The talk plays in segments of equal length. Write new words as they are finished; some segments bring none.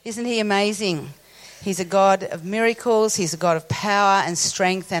Isn't he amazing? He's a God of miracles. He's a God of power and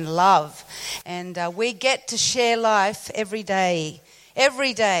strength and love. And we get to share life every day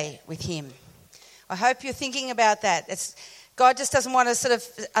with him. I hope you're thinking about that. God just doesn't want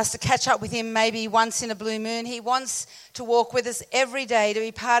us to catch up with him maybe once in a blue moon. He wants to walk with us every day, to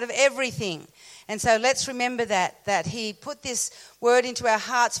be part of everything. And so let's remember that he put this word into our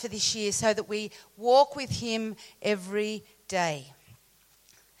hearts for this year so that we walk with him every day.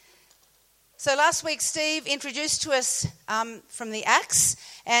 So last week, Steve introduced to us from the Acts,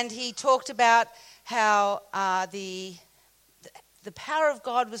 and he talked about how the power of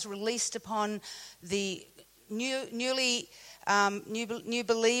God was released upon the new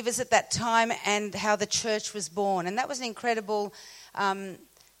believers at that time, and how the church was born. And that was an incredible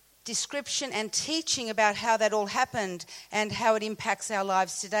description and teaching about how that all happened and how it impacts our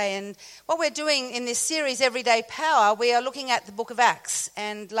lives today. And what we're doing in this series, Everyday Power, we are looking at the book of Acts.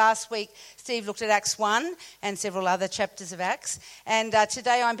 And last week, Steve looked at Acts 1 and several other chapters of Acts. And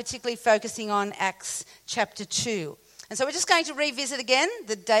today I'm particularly focusing on Acts chapter 2. And so we're just going to revisit again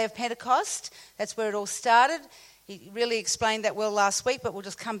the day of Pentecost. That's where it all started. He really explained that well last week, but we'll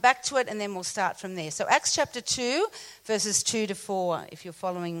just come back to it and then we'll start from there. So Acts chapter 2, verses 2 to 4, if you're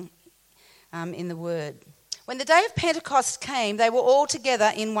following in the Word. When the day of Pentecost came, they were all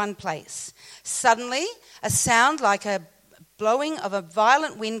together in one place. Suddenly, a sound like a blowing of a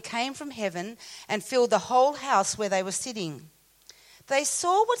violent wind came from heaven and filled the whole house where they were sitting. They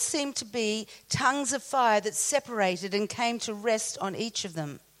saw what seemed to be tongues of fire that separated and came to rest on each of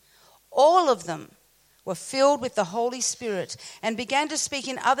them. All of them were filled with the Holy Spirit and began to speak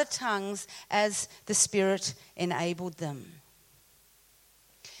in other tongues as the Spirit enabled them.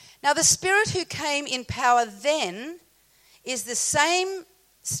 Now, the Spirit who came in power then is the same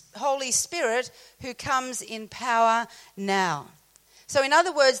Holy Spirit who comes in power now. So, in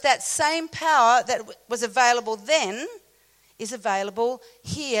other words, that same power that was available then is available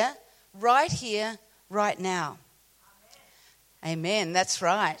here, right now. Amen. That's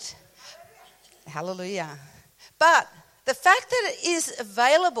right. Hallelujah. But the fact that it is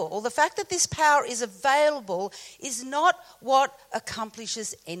available, or the fact that this power is available, is not what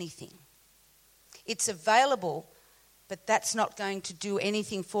accomplishes anything. It's available, but that's not going to do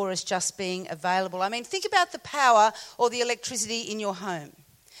anything for us just being available. I mean, think about the power or the electricity in your home.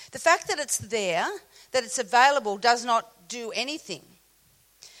 The fact that it's there, that it's available, does not do anything.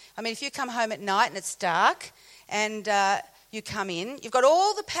 I mean, if you come home at night and it's dark and you come in, you've got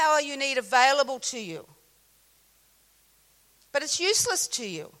all the power you need available to you. But it's useless to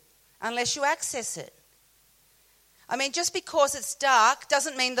you unless you access it. I mean, just because it's dark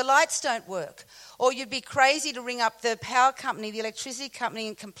doesn't mean the lights don't work. Or you'd be crazy to ring up the power company, the electricity company,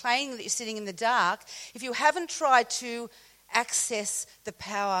 and complain that you're sitting in the dark if you haven't tried to access the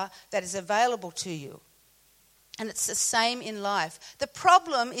power that is available to you. And it's the same in life. The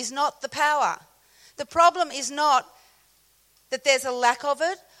problem is not the power. The problem is not that there's a lack of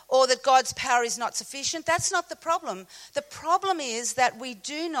it or that God's power is not sufficient. That's not the problem. The problem is that we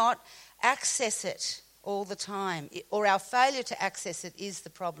do not access it all the time, or our failure to access it is the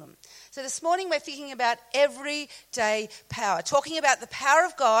problem. So this morning we're thinking about everyday power, talking about the power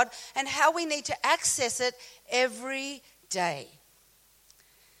of God and how we need to access it every day.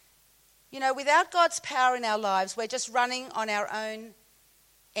 You know, without God's power in our lives, we're just running on our own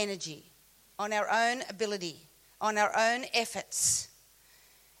energy, on our own ability, on our own efforts.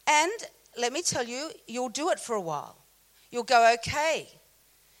 And let me tell you, you'll do it for a while. You'll go okay.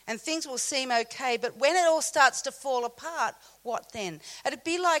 And things will seem okay. But when it all starts to fall apart, what then? It'd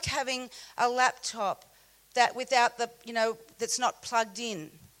be like having a laptop that that's not plugged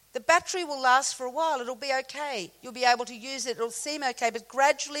in. The battery will last for a while. It'll be okay. You'll be able to use it. It'll seem okay. But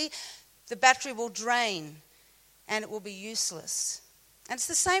gradually, the battery will drain and it will be useless. And it's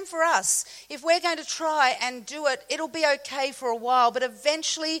the same for us. If we're going to try and do it, it'll be okay for a while, but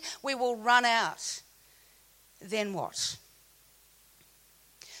eventually we will run out. Then what?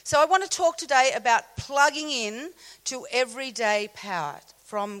 So I want to talk today about plugging in to everyday power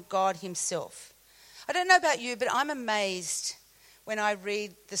from God himself. I don't know about you, but I'm amazed when I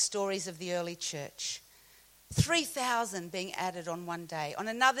read the stories of the early church. 3,000 being added on one day. On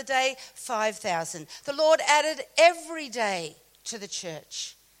another day, 5,000. The Lord added every day to the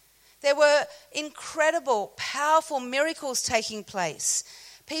church. There were incredible, powerful miracles taking place.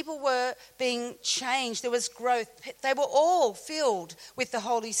 People were being changed. There was growth. They were all filled with the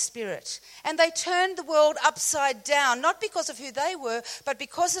Holy Spirit. And they turned the world upside down, not because of who they were, but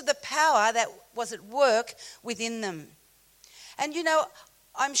because of the power that was at work within them. And you know,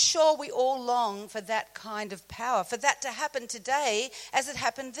 I'm sure we all long for that kind of power, for that to happen today as it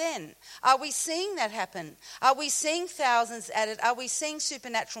happened then. Are we seeing that happen? Are we seeing thousands added? Are we seeing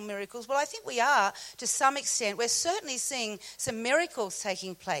supernatural miracles? Well, I think we are to some extent. We're certainly seeing some miracles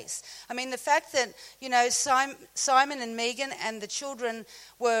taking place. I mean, the fact that, Simon and Megan and the children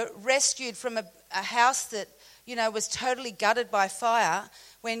were rescued from a house that, was totally gutted by fire,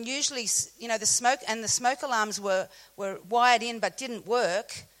 when usually, the smoke alarms were wired in but didn't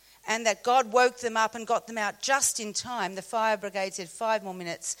work, and that God woke them up and got them out just in time. The fire brigade said 5 more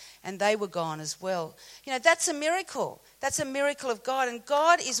minutes and they were gone as well. That's a miracle. That's a miracle of God, and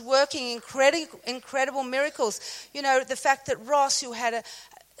God is working incredible miracles. The fact that Ross, who had a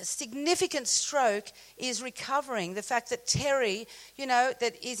significant stroke, is recovering. The fact that Terry,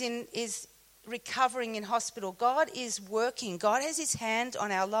 that is recovering in hospital. God is working. God has his hand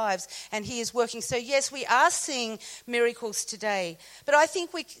on our lives and he is working. So yes, we are seeing miracles today, but I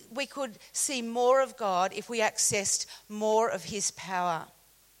think we could see more of God if we accessed more of his power.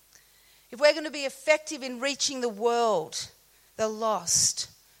 If we're going to be effective in reaching the world, the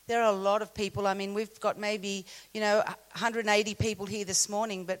lost, there are a lot of people. I mean, we've got maybe, 180 people here this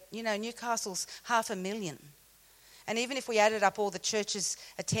morning, but, Newcastle's 500,000. And even if we added up all the churches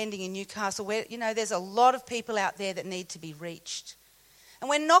attending in Newcastle, there's a lot of people out there that need to be reached. And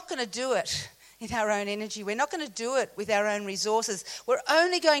we're not going to do it in our own energy. We're not going to do it with our own resources. We're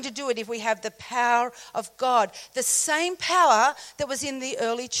only going to do it if we have the power of God, the same power that was in the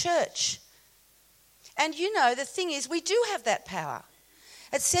early church. And the thing is, we do have that power.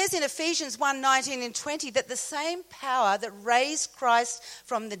 It says in Ephesians 1:19 and 20 that the same power that raised Christ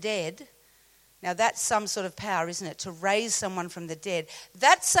from the dead. Now that's some sort of power, isn't it? To raise someone from the dead.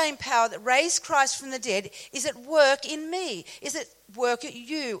 That same power that raised Christ from the dead is at work in me, is at work at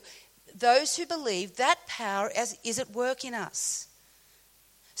you. Those who believe, that power is at work in us.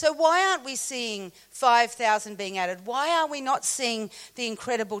 So why aren't we seeing 5,000 being added? Why are we not seeing the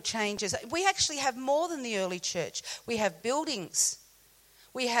incredible changes? We actually have more than the early church. We have buildings.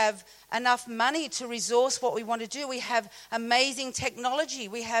 We have enough money to resource what we want to do. We have amazing technology.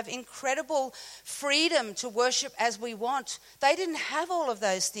 We have incredible freedom to worship as we want. They didn't have all of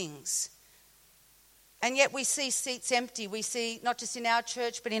those things. And yet we see seats empty. We see, not just in our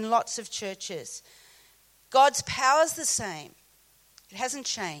church, but in lots of churches. God's power is the same. It hasn't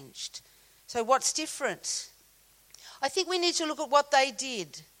changed. So what's different? I think we need to look at what they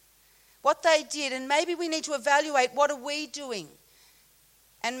did. What they did, and maybe we need to evaluate what are we doing.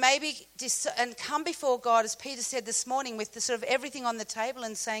 And maybe come before God, as Peter said this morning, with the sort of everything on the table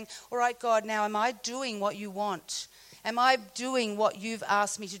and saying, all right, God, now am I doing what you want? Am I doing what you've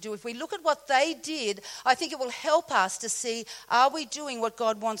asked me to do? If we look at what they did, I think it will help us to see, are we doing what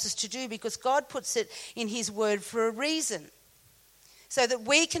God wants us to do? Because God puts it in his word for a reason, so that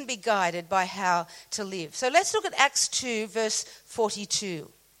we can be guided by how to live. So let's look at Acts 2, verse 42.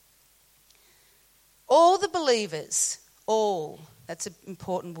 All the believers, that's an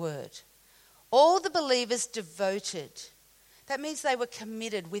important word. All the believers devoted. That means they were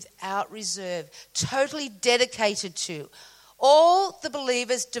committed without reserve, totally dedicated to. All the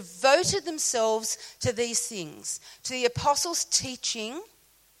believers devoted themselves to these things, to the apostles' teaching,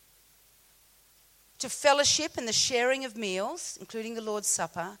 to fellowship and the sharing of meals, including the Lord's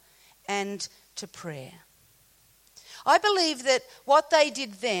Supper, and to prayer. I believe that what they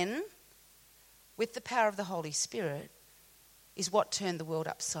did then, with the power of the Holy Spirit, is what turned the world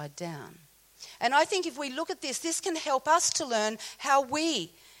upside down. And I think if we look at this can help us to learn how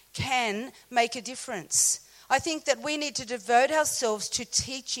we can make a difference. I think that we need to devote ourselves to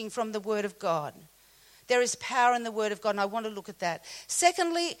teaching from the Word of God. There is power in the Word of God, and I want to look at that.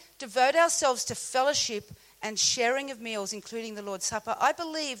 Secondly, devote ourselves to fellowship and sharing of meals, including the Lord's Supper. I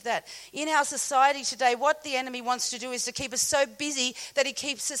believe that in our society today, what the enemy wants to do is to keep us so busy that he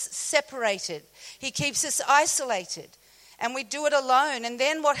keeps us separated. He keeps us isolated. And we do it alone. And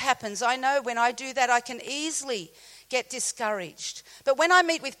then what happens? I know when I do that, I can easily get discouraged. But when I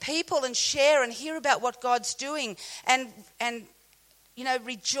meet with people and share and hear about what God's doing and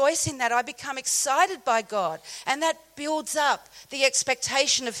rejoice in that, I become excited by God. And that builds up the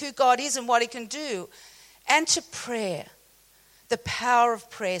expectation of who God is and what he can do. And to prayer, the power of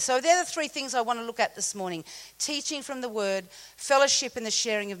prayer. So they're the three things I want to look at this morning. Teaching from the Word, fellowship and the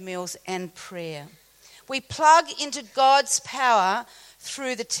sharing of meals, and prayer. We plug into God's power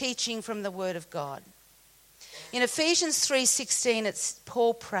through the teaching from the Word of God. In Ephesians 3:16,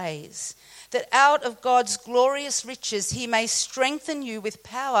 Paul prays that out of God's glorious riches he may strengthen you with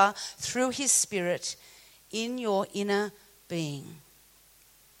power through his Spirit in your inner being.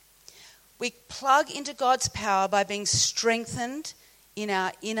 We plug into God's power by being strengthened in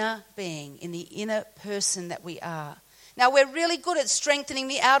our inner being, in the inner person that we are. Now, we're really good at strengthening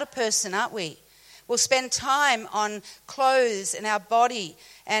the outer person, aren't we? We'll spend time on clothes and our body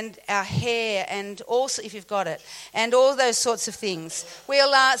and our hair, and also, if you've got it, and all those sorts of things.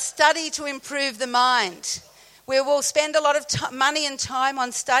 We'll study to improve the mind. We will spend a lot of money and time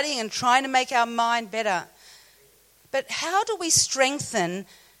on studying and trying to make our mind better. But how do we strengthen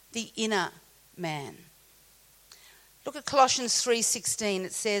the inner man? Look at Colossians 3:16.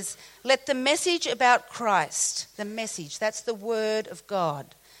 It says, "Let the message about Christ," the message, that's the word of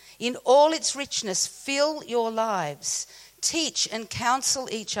God, "in all its richness fill your lives. Teach and counsel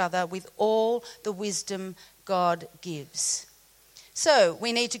each other with all the wisdom God gives." So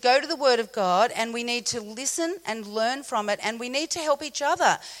we need to go to the Word of God, and we need to listen and learn from it, and we need to help each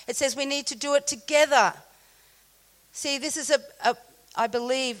other. It says we need to do it together. See, this is I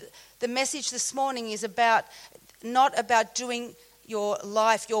believe the message this morning is not about doing your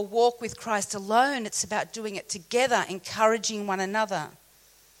life, your walk with Christ alone. It's about doing it together, encouraging one another.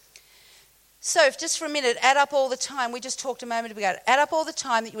 So if just for a minute, add up all the time, we just talked a moment ago, add up all the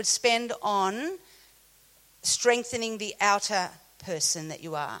time that you would spend on strengthening the outer person that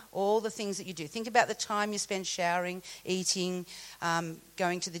you are, all the things that you do. Think about the time you spend showering, eating,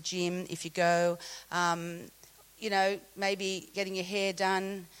 going to the gym if you go, maybe getting your hair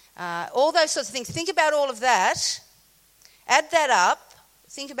done, all those sorts of things. Think about all of that, add that up,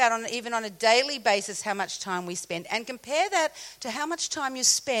 think about even on a daily basis how much time we spend, and compare that to how much time you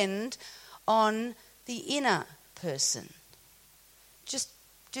spend on the inner person. Just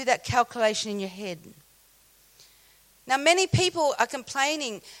do that calculation in your head. Now, many people are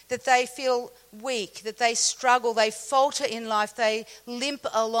complaining that they feel weak, that they struggle, they falter in life, they limp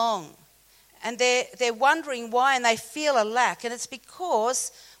along. And they're wondering why, and they feel a lack. And it's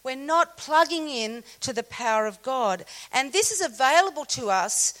because we're not plugging in to the power of God. And this is available to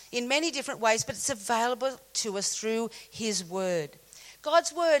us in many different ways, but it's available to us through His Word.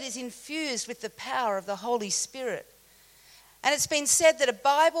 God's Word is infused with the power of the Holy Spirit. And it's been said that a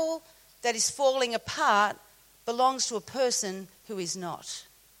Bible that is falling apart belongs to a person who is not.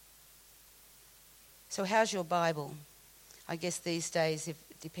 So how's your Bible? I guess these days it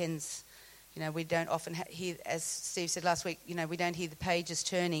depends. We don't often hear, as Steve said last week, we don't hear the pages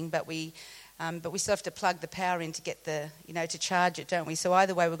turning, but we still have to plug the power in to get to charge it, don't we? So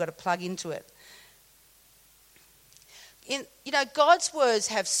either way, we've got to plug into it. God's words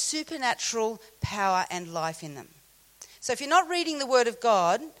have supernatural power and life in them. So if you're not reading the Word of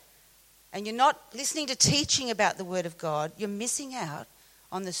God and you're not listening to teaching about the Word of God, you're missing out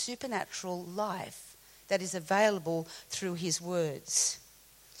on the supernatural life that is available through His words.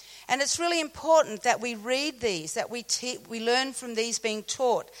 And it's really important that we read these, that we learn from these being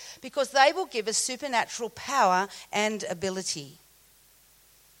taught, because they will give us supernatural power and ability.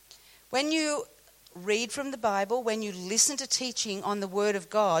 When you read from the Bible, when you listen to teaching on the Word of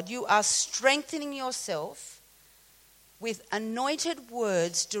God, you are strengthening yourself with anointed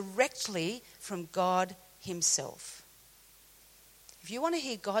words directly from God Himself. If you want to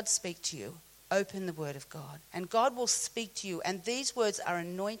hear God speak to you, open the Word of God, and God will speak to you. And these words are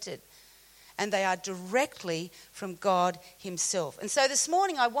anointed, and they are directly from God Himself. And so this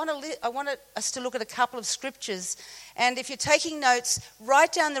morning I want us to look at a couple of scriptures. And if you're taking notes,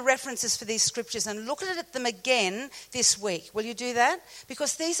 write down the references for these scriptures and look at them again this week. Will you do that?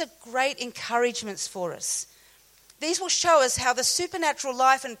 Because these are great encouragements for us. These will show us how the supernatural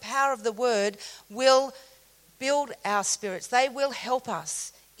life and power of the Word will build our spirits. They will help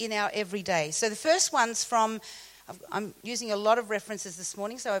us in our everyday. So the first one's I'm using a lot of references this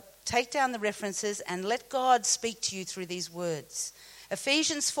morning, so take down the references and let God speak to you through these words.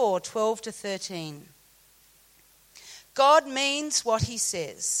 Ephesians 4:12-13. God means what He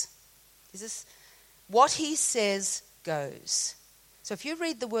says. What He says goes. So if you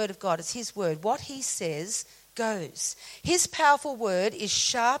read the Word of God, it's His Word. What He says goes. His powerful word is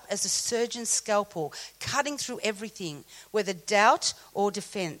sharp as a surgeon's scalpel, cutting through everything, whether doubt or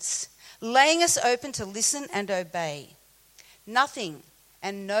defense, laying us open to listen and obey. Nothing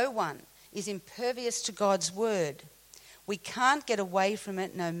and no one is impervious to God's word. We can't get away from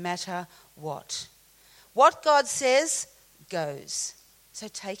it no matter what. What God says goes. So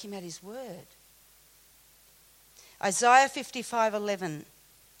take Him at His word. Isaiah 55:11.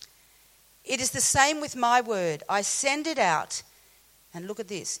 It is the same with my word. I send it out. And look at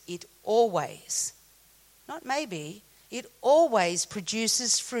this. It always, not maybe, it always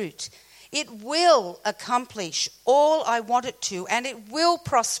produces fruit. It will accomplish all I want it to, and it will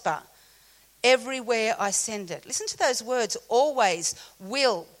prosper everywhere I send it. Listen to those words. Always,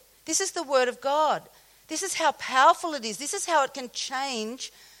 will. This is the word of God. This is how powerful it is. This is how it can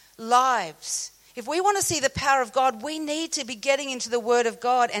change lives. If we want to see the power of God, we need to be getting into the word of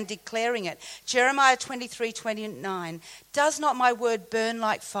God and declaring it. Jeremiah 23:29, does not my word burn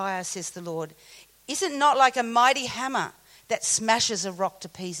like fire, says the Lord? Is it not like a mighty hammer that smashes a rock to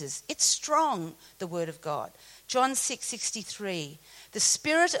pieces? It's strong, the word of God. John 6:63, the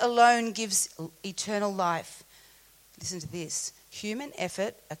Spirit alone gives eternal life. Listen to this. Human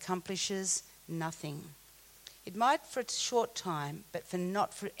effort accomplishes nothing. It might for a short time, but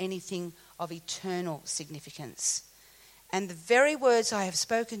not for anything of eternal significance. And the very words I have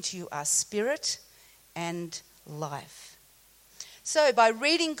spoken to you are spirit and life. So by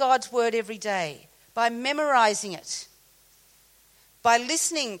reading God's word every day, by memorizing it, by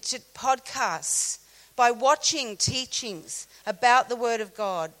listening to podcasts, by watching teachings about the word of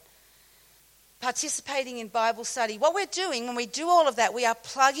God, participating in Bible study. What we're doing when we do all of that, we are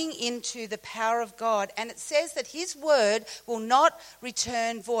plugging into the power of God. And it says that his word will not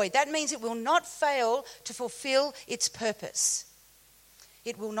return void. That means it will not fail to fulfill its purpose.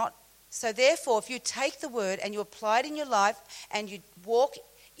 It will not. So therefore, if you take the word and you apply it in your life and you walk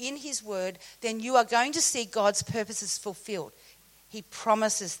in his word, then you are going to see God's purposes fulfilled. He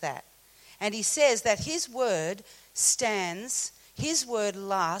promises that. And he says that his word stands, his word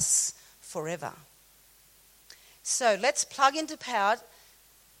lasts forever. So let's plug into power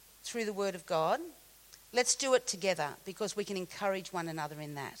through the word of God. Let's do it together because we can encourage one another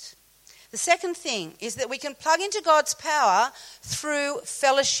in that. The second thing is that we can plug into God's power through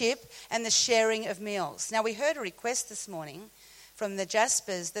fellowship and the sharing of meals. Now we heard a request this morning from the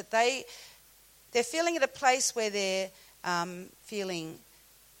Jaspers that they're feeling at a place where they're feeling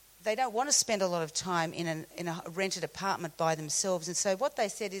they don't want to spend a lot of time in a rented apartment by themselves. And so what they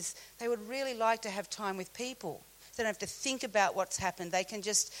said is they would really like to have time with people. They don't have to think about what's happened. They can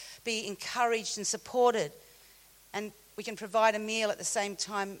just be encouraged and supported. And we can provide a meal at the same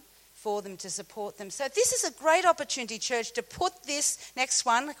time for them to support them. So this is a great opportunity, church, to put this next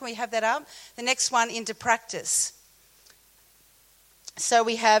one, can we have that up? The next one into practice. So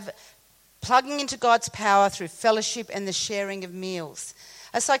we have plugging into God's power through fellowship and the sharing of meals.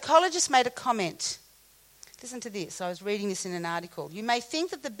 A psychologist made a comment. Listen to this. I was reading this in an article. You may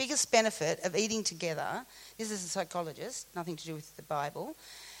think that the biggest benefit of eating together, this is a psychologist, nothing to do with the Bible,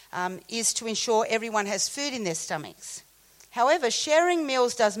 is to ensure everyone has food in their stomachs. However, sharing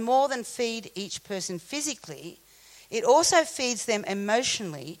meals does more than feed each person physically. It also feeds them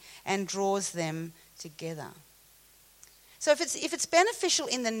emotionally and draws them together. So if it's beneficial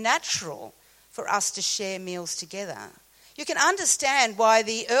in the natural for us to share meals together, you can understand why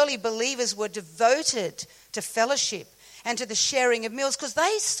the early believers were devoted to fellowship and to the sharing of meals, because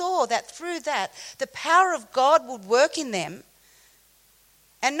they saw that through that, the power of God would work in them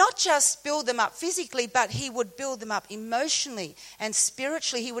and not just build them up physically, but he would build them up emotionally and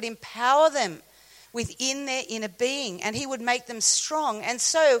spiritually. He would empower them within their inner being and he would make them strong. And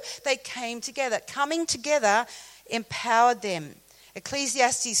so they came together. Coming together empowered them.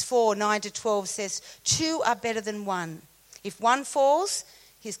 Ecclesiastes 4:9-12 says, 2 are better than one. If one falls,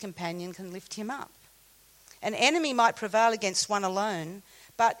 his companion can lift him up. An enemy might prevail against one alone,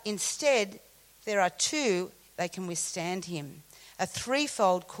 but instead there are 2, they can withstand him. A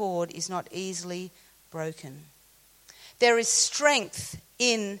threefold cord is not easily broken. There is strength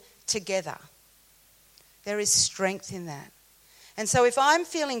in together. There is strength in that. And so if I'm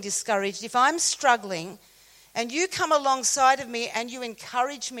feeling discouraged, if I'm struggling, and you come alongside of me and you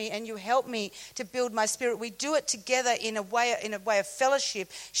encourage me and you help me to build my spirit. We do it together in a way of fellowship,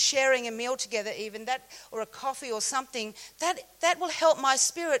 sharing a meal together even, that, or a coffee or something. That will help my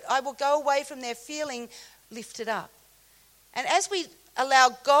spirit. I will go away from there feeling lifted up. And as we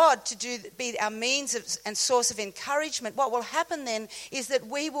allow God to be our means and source of encouragement, what will happen then is that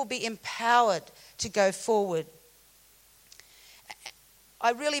we will be empowered to go forward.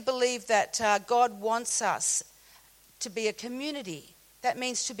 I really believe that God wants us to be a community. That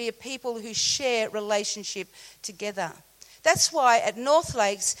means to be a people who share relationship together. That's why at North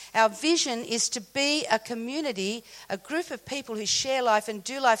Lakes, our vision is to be a community, a group of people who share life and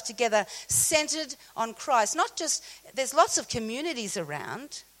do life together, centered on Christ. Not just, there's lots of communities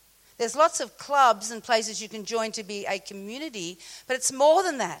around. There's lots of clubs and places you can join to be a community, but it's more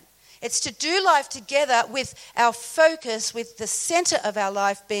than that. It's to do life together with our focus, with the center of our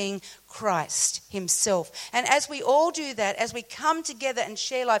life being Christ himself. And as we all do that, as we come together and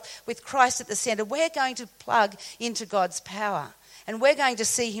share life with Christ at the center, we're going to plug into God's power and we're going to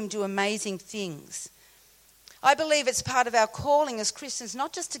see him do amazing things. I believe it's part of our calling as Christians,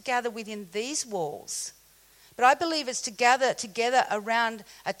 not just to gather within these walls, but I believe it's to gather together around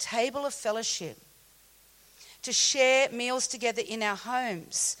a table of fellowship to share meals together in our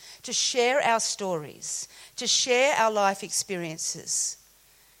homes, to share our stories, to share our life experiences,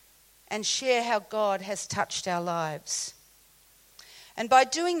 and share how God has touched our lives. And by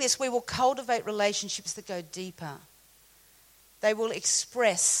doing this, we will cultivate relationships that go deeper. They will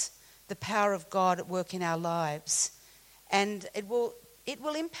express the power of God at work in our lives. And it will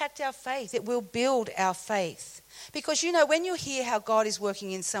impact our faith. It will build our faith. Because, when you hear how God is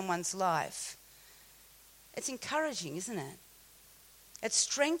working in someone's life, it's encouraging, isn't it? It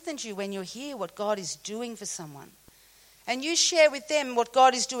strengthens you when you hear what God is doing for someone. And you share with them what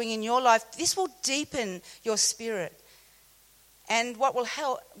God is doing in your life. This will deepen your spirit. And what will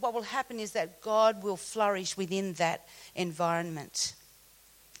happen is that God will flourish within that environment.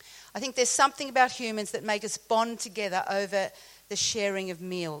 I think there's something about humans that make us bond together over the sharing of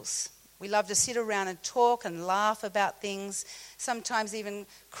meals. We love to sit around and talk and laugh about things, sometimes even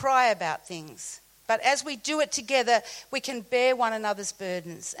cry about things. But as we do it together, we can bear one another's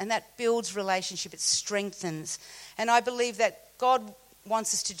burdens, and that builds relationship, it strengthens. And I believe that God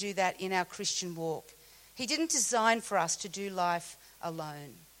wants us to do that in our Christian walk. He didn't design for us to do life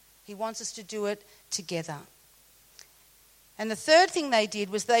alone. He wants us to do it together. And the third thing they did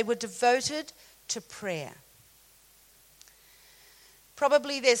was they were devoted to prayer.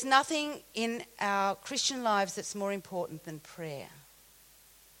 Probably there's nothing in our Christian lives that's more important than prayer.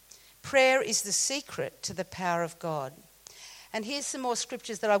 Prayer is the secret to the power of God. And here's some more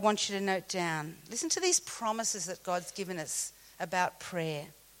scriptures that I want you to note down. Listen to these promises that God's given us about prayer.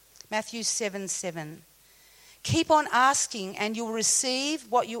 Matthew 7:7. Keep on asking and you'll receive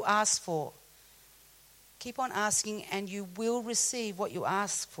what you ask for. Keep on asking and you will receive what you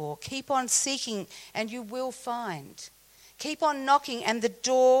ask for. Keep on seeking and you will find. Keep on knocking and the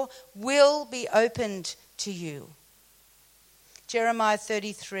door will be opened to you. Jeremiah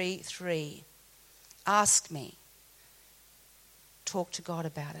 33:3. Ask me. Talk to God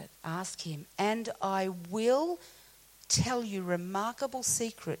about it. Ask him. And I will tell you remarkable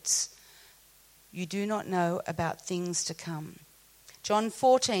secrets you do not know about things to come. John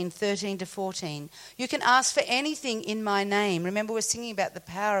 14:13-14. You can ask for anything in my name. Remember, we're singing about the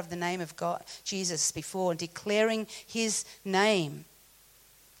power of the name of God, Jesus, before, and declaring his name.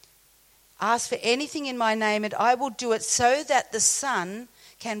 Ask for anything in my name, and I will do it so that the Son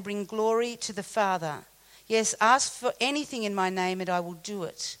can bring glory to the Father. Yes, ask for anything in my name, and I will do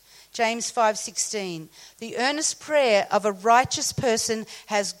it. James 5:16. The earnest prayer of a righteous person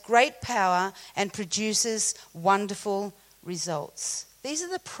has great power and produces wonderful results. These are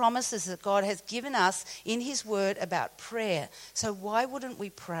the promises that God has given us in his word about prayer. So why wouldn't we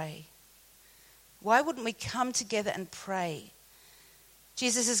pray? Why wouldn't we come together and pray?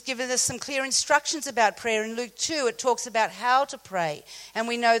 Jesus has given us some clear instructions about prayer. In Luke 2, it talks about how to pray. And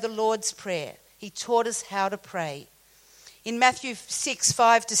we know the Lord's Prayer. He taught us how to pray. In Matthew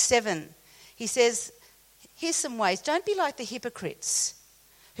 6:5-7, he says, here's some ways. Don't be like the hypocrites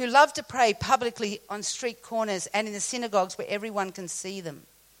who love to pray publicly on street corners and in the synagogues where everyone can see them.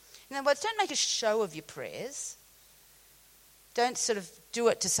 In other words, don't make a show of your prayers. Don't sort of do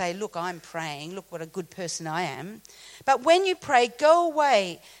it to say, look, I'm praying. Look what a good person I am. But when you pray, go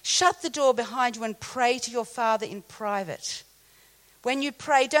away, shut the door behind you and pray to your Father in private. When you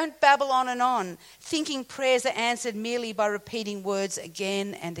pray, don't babble on, thinking prayers are answered merely by repeating words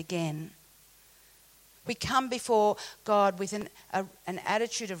again and again. We come before God with an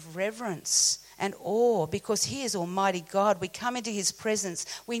attitude of reverence and awe because he is Almighty God. We come into his presence.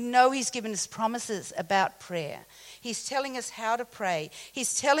 We know he's given us promises about prayer. He's telling us how to pray.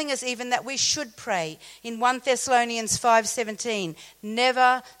 He's telling us even that we should pray. In 1 Thessalonians 5:17,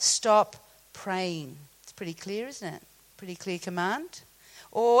 never stop praying. It's pretty clear, isn't it? Pretty clear command.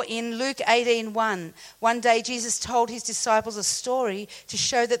 Or in Luke 18:1, one day Jesus told his disciples a story to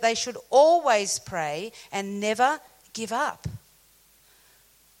show that they should always pray and never give up.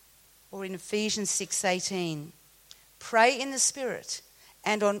 Or in Ephesians 6:18, pray in the Spirit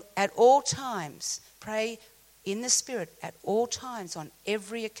and at all times. Pray in the Spirit at all times on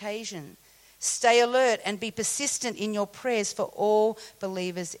every occasion. Stay alert and be persistent in your prayers for all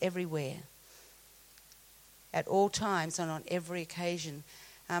believers everywhere. At all times and on every occasion.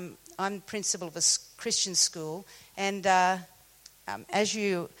 I'm principal of a Christian school, and as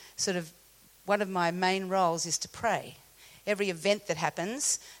you one of my main roles is to pray. Every event that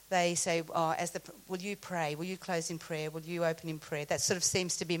happens, they say, will you pray? Will you close in prayer? Will you open in prayer? That sort of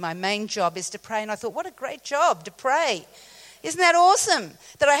seems to be my main job, is to pray. And I thought, what a great job to pray. Isn't that awesome?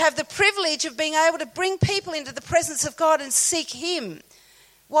 That I have the privilege of being able to bring people into the presence of God and seek him.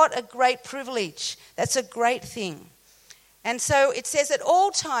 What a great privilege. That's a great thing. And so it says at all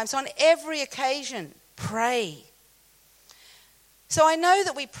times, on every occasion. Pray. So I know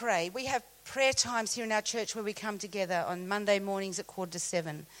that we pray. We have prayer times here in our church where we come together on Monday mornings at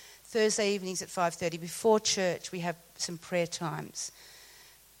 7:15, Thursday evenings at 5:30. Before church, we have some prayer times.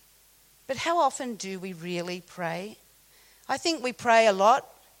 But how often do we really pray? I think we pray a lot.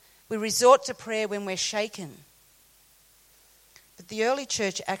 We resort to prayer when we're shaken. But the early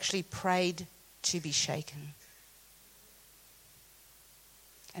church actually prayed to be shaken.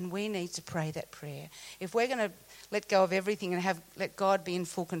 And we need to pray that prayer. If we're going to let go of everything and let God be in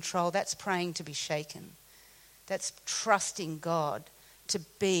full control, that's praying to be shaken. That's trusting God to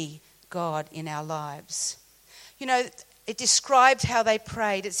be God in our lives. You know, it described how they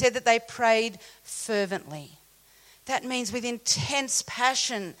prayed. It said that they prayed fervently. That means with intense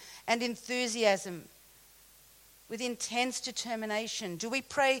passion and enthusiasm, with intense determination. Do we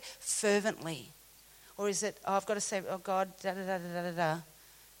pray fervently? Or is it, I've got to say, oh God, da-da-da-da-da-da.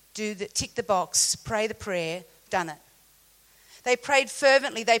 Tick the box, pray the prayer, done it. They prayed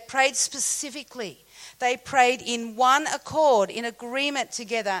fervently. They prayed specifically. They prayed in one accord, in agreement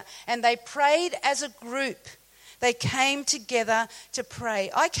together. And they prayed as a group. They came together to pray.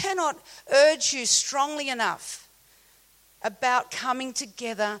 I cannot urge you strongly enough about coming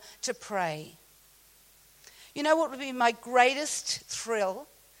together to pray. You know what would be my greatest thrill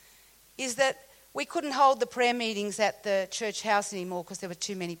is that we couldn't hold the prayer meetings at the church house anymore because there were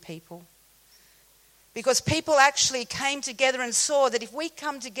too many people. Because people actually came together and saw that if we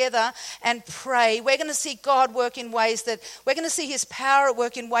come together and pray, we're going to see God work in ways that, we're going to see his power at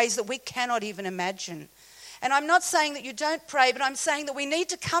work in ways that we cannot even imagine. And I'm not saying that you don't pray, but I'm saying that we need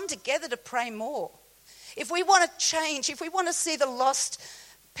to come together to pray more. If we want to change, if we want to see the lost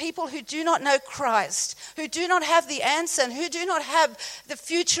people who do not know Christ, who do not have the answer and who do not have the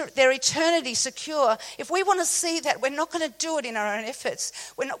future, their eternity secure, if we want to see that, we're not going to do it in our own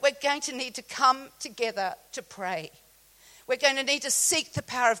efforts. We're going to need to come together to pray. We're going to need to seek the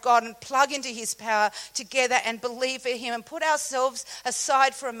power of God and plug into his power together and believe for him and put ourselves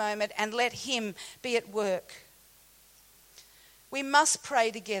aside for a moment and let him be at work. We must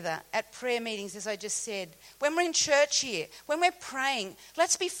pray together at prayer meetings, as I just said. When we're in church here, when we're praying,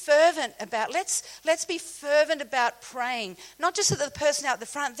 let's be fervent about praying. Not just the person out the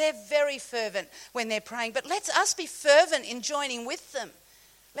front, they're very fervent when they're praying, but let us be fervent in joining with them.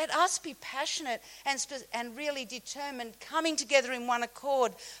 Let us be passionate and really determined, coming together in one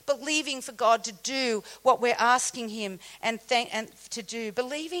accord, believing for God to do what we're asking him and to do.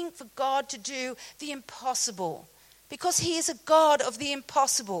 Believing for God to do the impossible. Because he is a God of the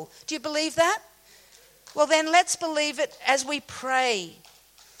impossible. Do you believe that? Well, then let's believe it as we pray.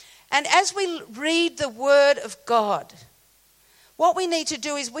 And as we read the word of God, what we need to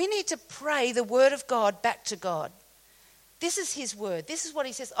do is we need to pray the word of God back to God. This is his word. This is what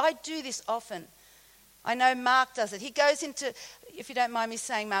he says. I do this often. I know Mark does it. He goes into, if you don't mind me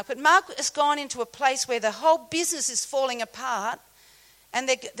saying Mark, but Mark has gone into a place where the whole business is falling apart and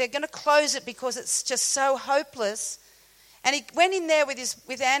they're going to close it because it's just so hopeless. And he went in there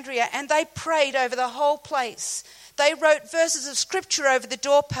with Andrea and they prayed over the whole place. They wrote verses of scripture over the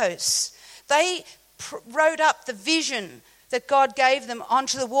doorposts. They wrote up the vision that God gave them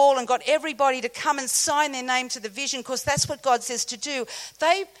onto the wall and got everybody to come and sign their name to the vision because that's what God says to do.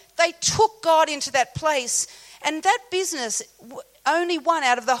 They took God into that place, and that business, only one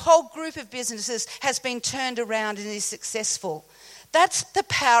out of the whole group of businesses has been turned around and is successful. That's the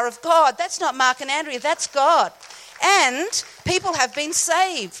power of God. That's not Mark and Andrea, that's God. And people have been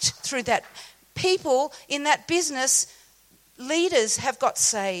saved through that. People in that business, leaders have got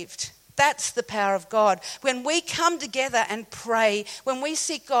saved. That's the power of God. When we come together and pray, when we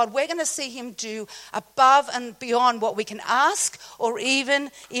seek God, we're going to see him do above and beyond what we can ask or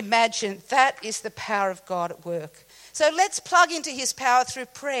even imagine. That is the power of God at work. So let's plug into his power through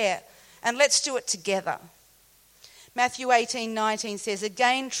prayer and let's do it together. Matthew 18:19 says,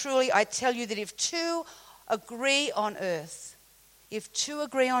 "Again, truly I tell you that if two agree on earth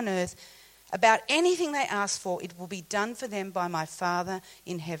about anything they ask for, it will be done for them by my Father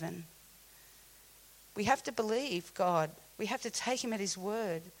in heaven." We have to believe God. We have to take him at his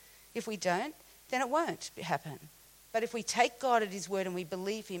word. If we don't, then it won't happen. But if we take God at his word and we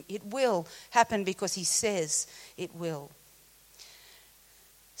believe him, it will happen because he says it will.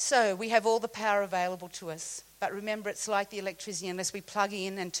 So we have all the power available to us. But remember, it's like the electricity. Unless we plug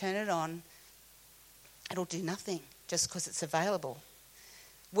in and turn it on, it'll do nothing just because it's available.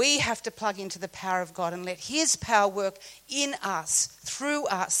 We have to plug into the power of God and let his power work in us, through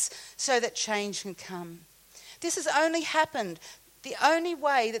us, so that change can come. This has only happened. The only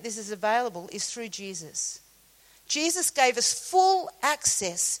way that this is available is through Jesus. Jesus gave us full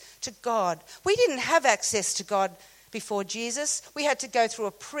access to God. We didn't have access to God before Jesus. We had to go through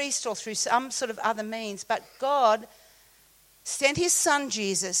a priest or through some sort of other means. But God sent his son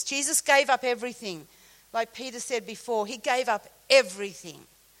Jesus. Jesus gave up everything. Like Peter said before, he gave up everything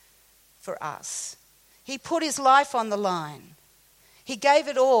for us. He put his life on the line. He gave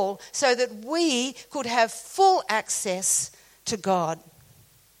it all so that we could have full access to God.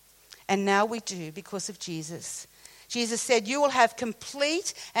 And now we do because of Jesus. Jesus said, you will have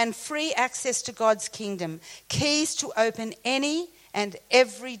complete and free access to God's kingdom, keys to open any and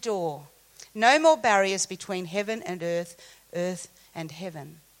every door. No more barriers between heaven and earth, earth and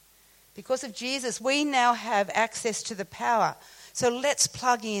heaven. Because of Jesus, we now have access to the power. So let's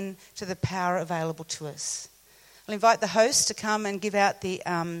plug in to the power available to us. I'll invite the host to come and give out the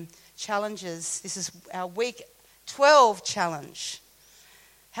challenges. This is our week 12 challenge.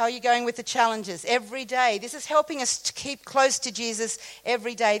 How are you going with the challenges? Every day. This is helping us to keep close to Jesus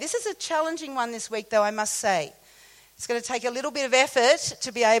every day. This is a challenging one this week, though, I must say. It's going to take a little bit of effort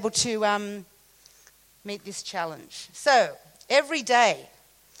to be able to meet this challenge. So, every day.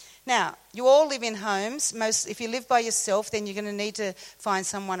 Now, you all live in homes. If you live by yourself, then you're going to need to find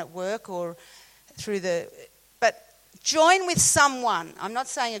someone at work or but join with someone. I'm not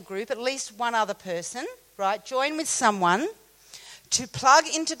saying a group, at least one other person, right? Join with someone to plug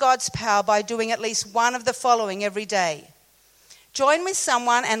into God's power by doing at least one of the following every day. Join with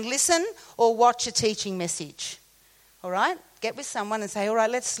someone and listen or watch a teaching message. All right? Get with someone and say, all right,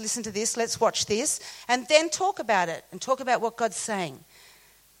 let's listen to this, let's watch this, and then talk about it and talk about what God's saying.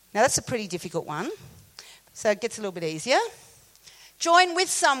 Now, that's a pretty difficult one, so it gets a little bit easier. Join with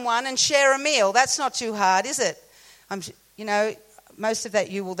someone and share a meal. That's not too hard, is it? Most of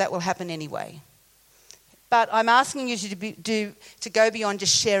that will happen anyway. But I'm asking you to go beyond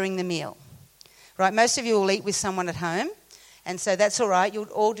just sharing the meal. Right? Most of you will eat with someone at home, and so that's all right. You'll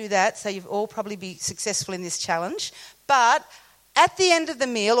all do that, so you'll all probably be successful in this challenge. But at the end of the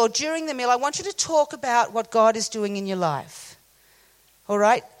meal or during the meal, I want you to talk about what God is doing in your life. All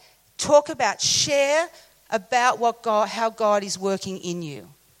right? Share about how God is working in you.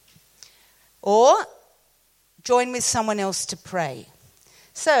 Or join with someone else to pray.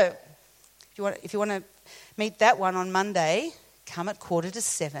 So, if you want to meet that one on Monday, come at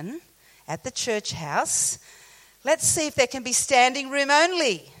 6:45 at the church house. Let's see if there can be standing room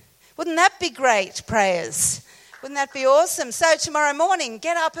only. Wouldn't that be great, prayers? Wouldn't that be awesome? So tomorrow morning,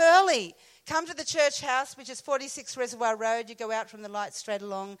 get up early. Come to the church house, which is 46 Reservoir Road. You go out from the light straight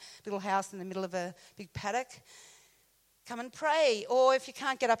along, little house in the middle of a big paddock. Come and pray. Or if you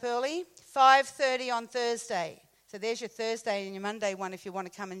can't get up early, 5:30 on Thursday. So there's your Thursday and your Monday one if you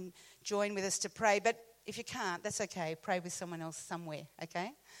want to come and join with us to pray. But if you can't, that's okay. Pray with someone else somewhere,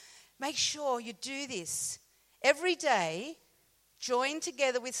 okay? Make sure you do this. Every day, join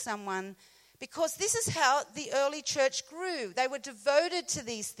together with someone, because this is how the early church grew. They were devoted to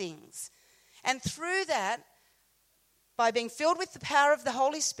these things. And through that, by being filled with the power of the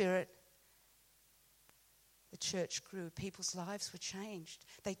Holy Spirit, the church grew. People's lives were changed.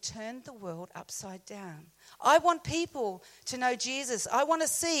 They turned the world upside down. I want people to know Jesus. I want to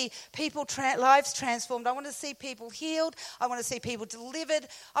see people lives transformed. I want to see people healed. I want to see people delivered.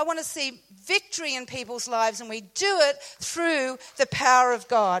 I want to see victory in people's lives, and we do it through the power of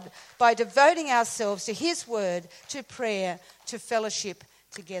God by devoting ourselves to His word, to prayer, to fellowship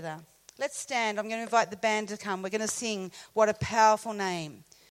together. Let's stand. I'm going to invite the band to come. We're going to sing What a Powerful Name.